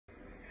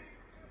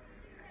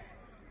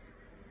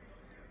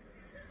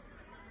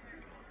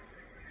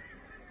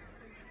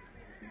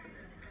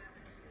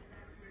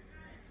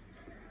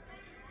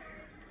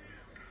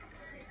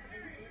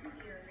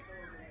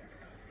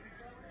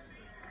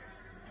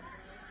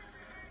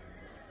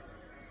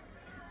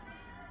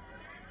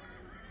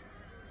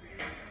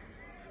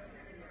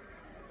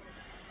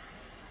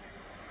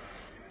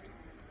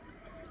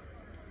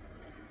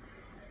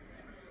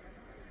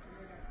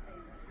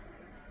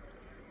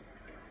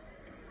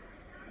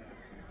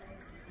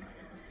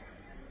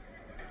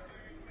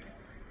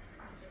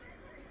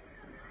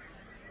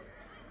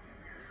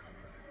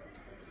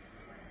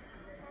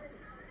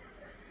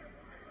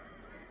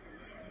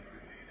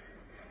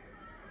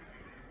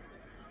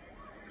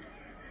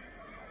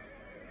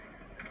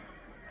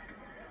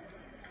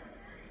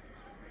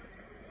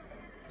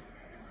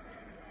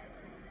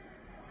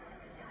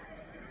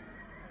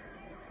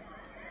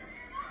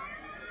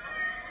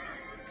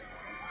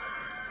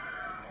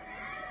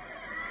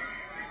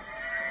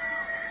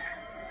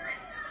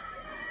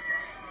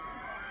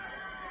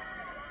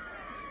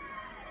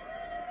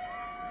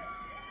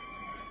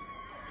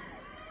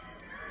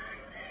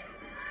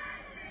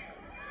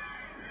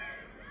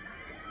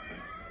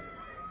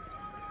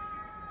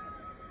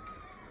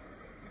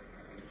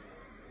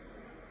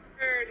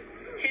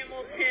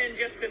Hamilton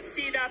just a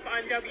seat up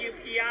on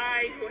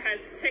WPI, who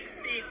has 6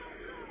 seats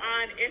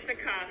on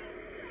Ithaca.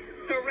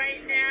 So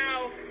right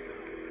now,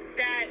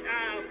 that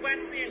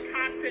Wesley and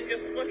Coxon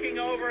just looking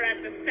over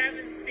at the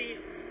 7th seat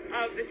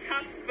of the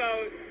Tufts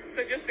boat.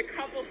 So just a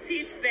couple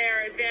seats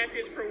there,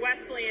 advantage for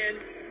Wesleyan.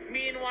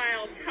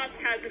 Meanwhile, Tufts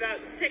has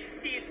about 6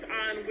 seats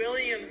on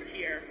Williams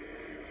here.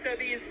 So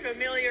these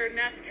familiar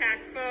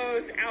NESCAC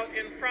foes out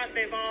in front,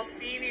 they've all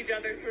seen each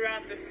other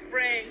throughout the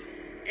spring.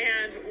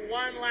 And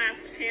one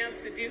last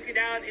chance to duke it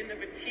out in the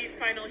Petite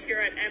final here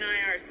at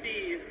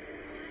NIRC's.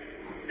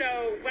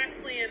 So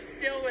Wesleyan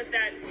still with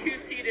that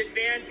 2-seat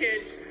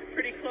advantage,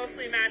 pretty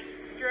closely matched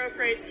stroke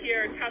rates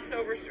here. Tufts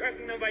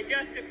overstroking them by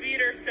just a beat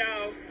or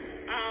so,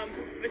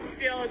 but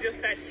still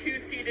just that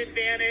 2-seat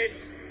advantage.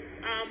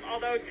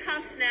 Although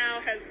Tufts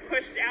now has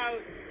pushed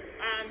out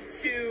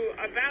to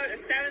about a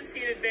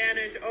 7-seat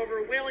advantage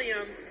over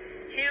Williams,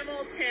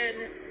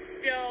 Hamilton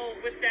still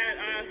with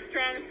that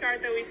strong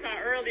start that we saw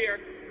earlier,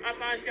 up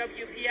on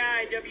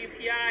WPI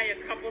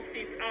a couple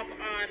seats up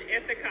on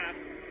Ithaca.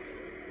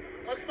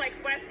 Looks like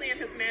Wesleyan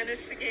has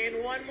managed to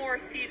gain 1 more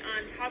seat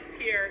on Tufts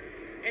here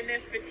in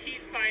this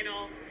Petite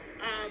final.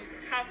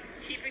 Tufts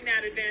keeping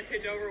that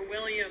advantage over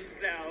Williams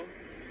though.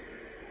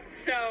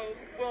 So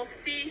we'll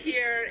see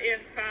here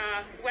if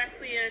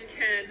Wesleyan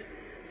can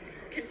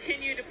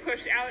continue to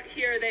push out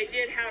here. They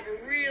did have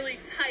a really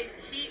tight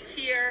heat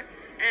here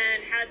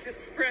and had to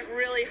sprint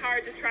really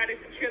hard to try to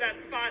secure that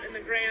spot in the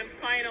grand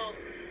final.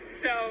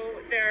 So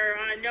they're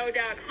no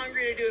doubt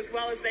hungry to do as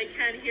well as they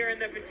can here in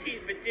the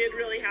Petite, but did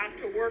really have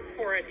to work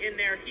for it in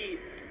their heat.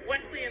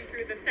 Wesleyan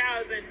through the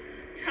 1,000,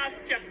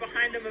 Tufts just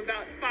behind them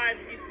about 5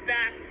 seats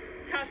back.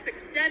 Tufts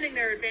extending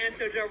their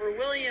advantage over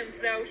Williams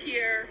though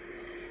here.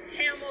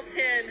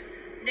 Hamilton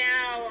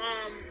now,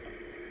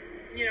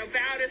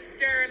 bow to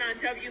stern on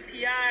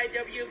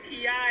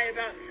WPI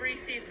about 3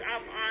 seats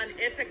up on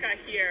Ithaca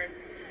here.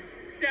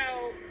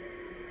 So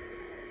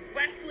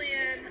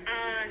Wesleyan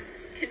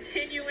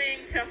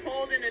continuing to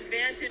hold an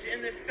advantage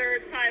in this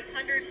third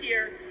 500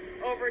 here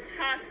over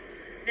Tufts,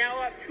 now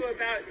up to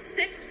about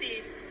 6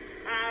 seats,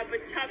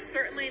 but Tufts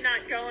certainly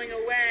not going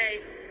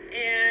away,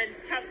 and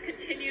Tufts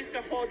continues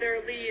to hold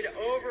their lead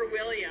over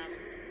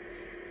Williams.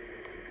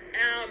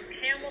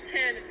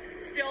 Hamilton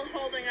still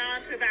holding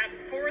on to that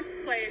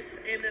 4th place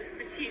in this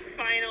Petite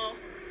final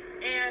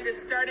and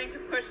is starting to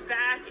push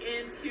back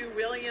into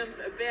Williams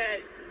a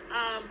bit.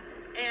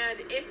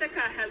 And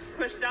Ithaca has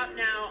pushed up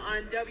now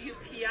on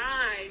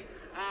WPI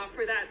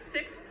for that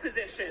 6th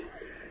position.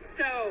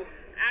 So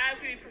as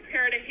we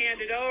prepare to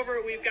hand it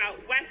over, we've got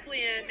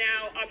Wesleyan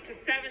now up to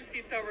 7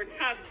 seats over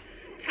Tufts.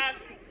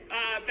 Tufts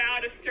bow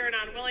to stern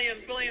on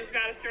Williams. Williams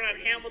bow to stern on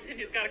Hamilton,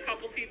 who's got a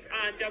couple seats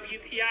on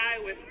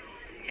WPI with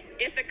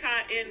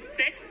Ithaca in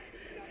 6th.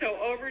 So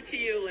over to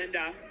you,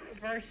 Linda.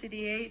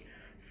 Varsity 8,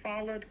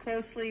 followed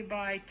closely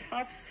by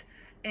Tufts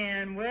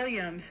and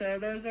Williams. So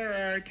those are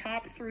our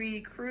top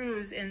 3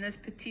 crews in this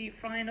Petite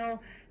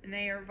final, and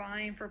they are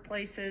vying for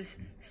places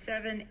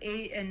 7,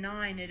 8, and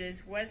 9. It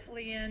is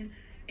Wesleyan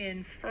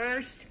in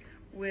 1st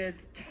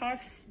with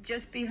Tufts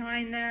just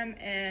behind them,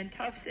 and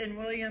Tufts and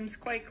Williams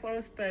quite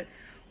close, but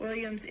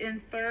Williams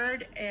in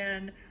 3rd.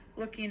 And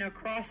looking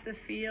across the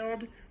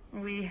field,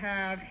 we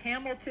have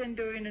Hamilton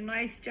doing a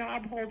nice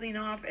job holding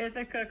off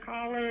Ithaca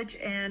College,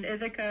 and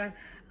Ithaca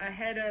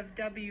ahead of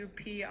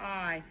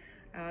WPI.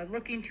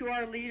 Looking to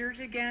our leaders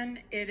again,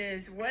 it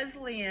is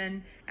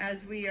Wesleyan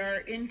as we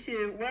are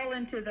well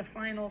into the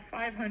final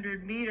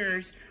 500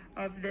 meters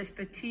of this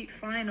Petite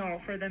final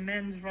for the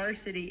men's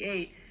varsity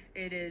 8.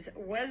 It is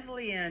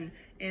Wesleyan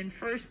in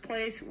 1st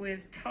place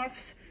with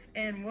Tufts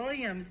and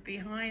Williams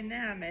behind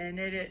them, and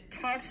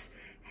Tufts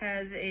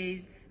has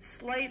a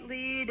slight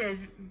lead,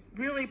 is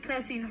really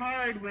pressing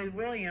hard with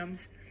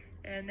Williams,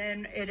 and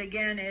then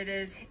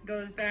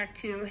goes back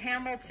to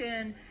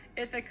Hamilton,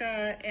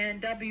 Ithaca,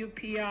 and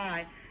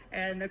WPI,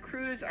 and the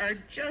crews are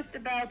just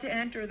about to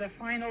enter the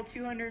final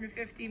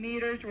 250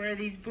 meters where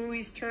these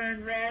buoys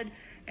turn red,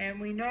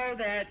 and we know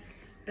that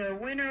the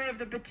winner of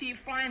the Petite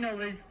final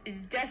is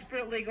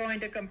desperately going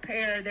to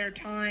compare their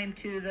time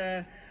to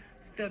the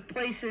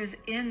places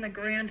in the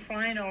grand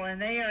final,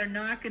 and they are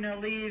not going to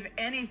leave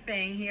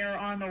anything here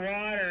on the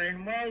water,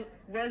 and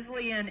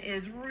Wesleyan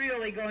is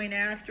really going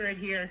after it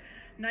here.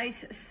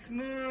 Nice,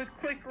 smooth,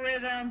 quick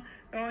rhythm,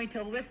 going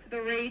to lift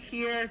the rate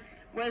here.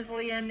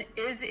 Wesleyan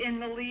is in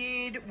the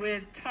lead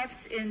with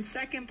Tufts in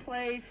 2nd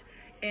place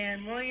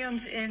and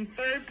Williams in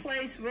 3rd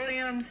place.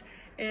 Williams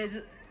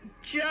is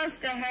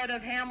just ahead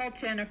of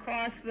Hamilton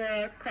across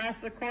the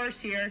course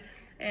here,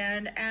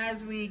 and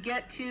as we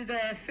get to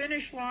the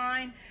finish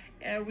line,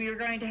 we are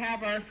going to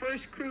have our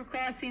first crew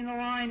crossing the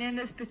line in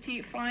this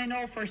Petite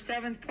final for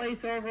 7th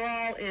place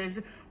overall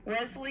is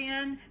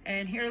Wesleyan,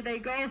 and here they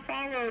go,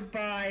 followed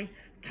by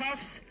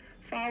Tufts,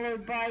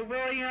 followed by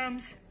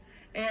Williams,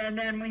 and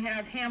then we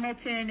have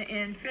Hamilton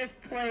in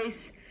 5th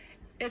place,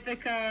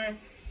 Ithaca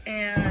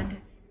and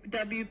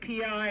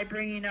WPI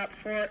bringing up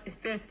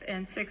 5th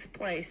and 6th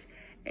place.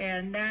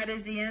 And that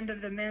is the end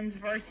of the men's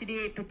varsity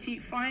 8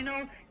 petite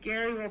final.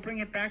 Gary will bring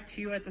it back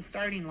to you at the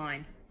starting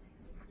line.